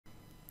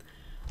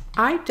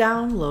I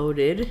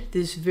downloaded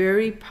this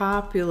very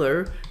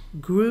popular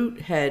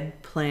Groot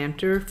head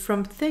planter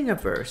from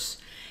Thingiverse,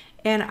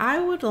 and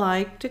I would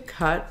like to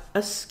cut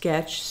a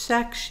sketch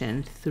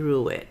section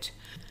through it.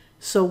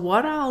 So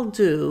what I'll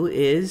do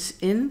is,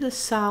 in the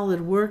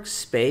solid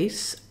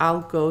workspace, I'll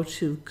go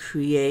to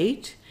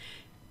Create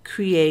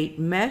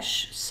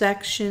Mesh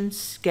Section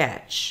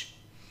Sketch.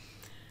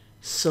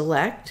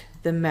 Select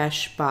the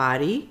mesh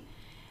body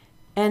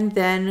and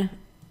then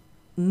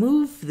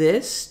move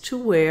this to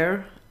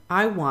where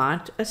I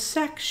want a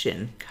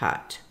section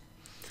cut.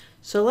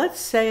 So let's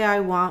say I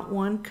want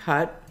one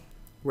cut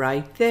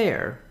right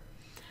there.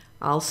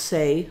 I'll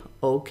say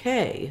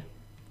OK.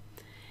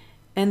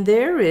 And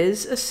there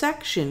is a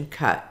section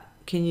cut.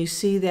 Can you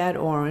see that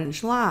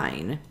orange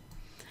line?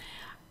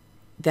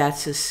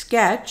 That's a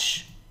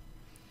sketch.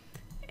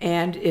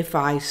 And if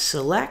I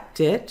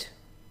select it,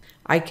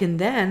 I can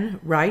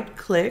then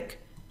right-click,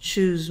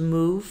 choose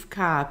Move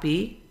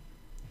Copy,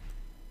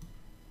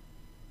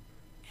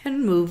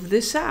 and move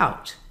this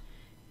out.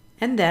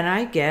 And then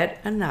I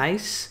get a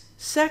nice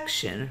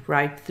section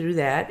right through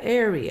that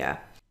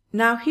area.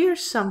 Now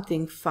here's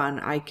something fun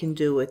I can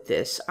do with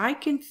this. I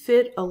can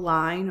fit a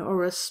line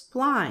or a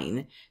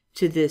spline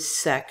to this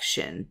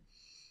section.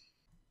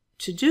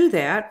 To do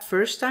that,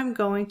 first I'm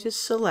going to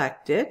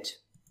select it,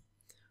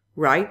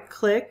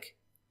 right-click,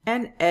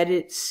 and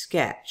Edit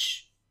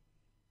Sketch.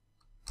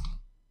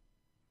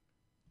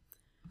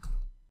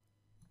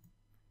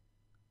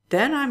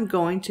 Then I'm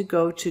going to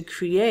go to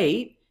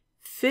Create,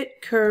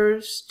 Fit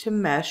Curves to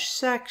Mesh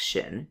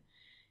Section,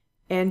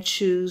 and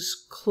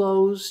choose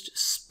Closed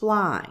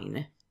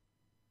Spline,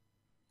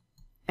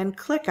 and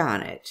click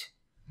on it.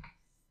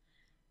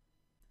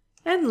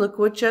 And look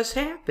what just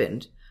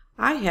happened.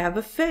 I have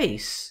a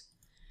face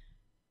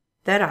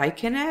that I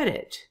can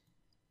edit.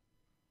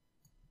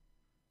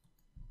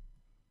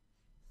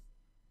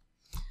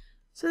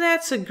 So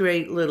that's a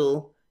great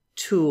little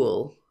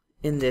tool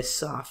in this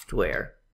software.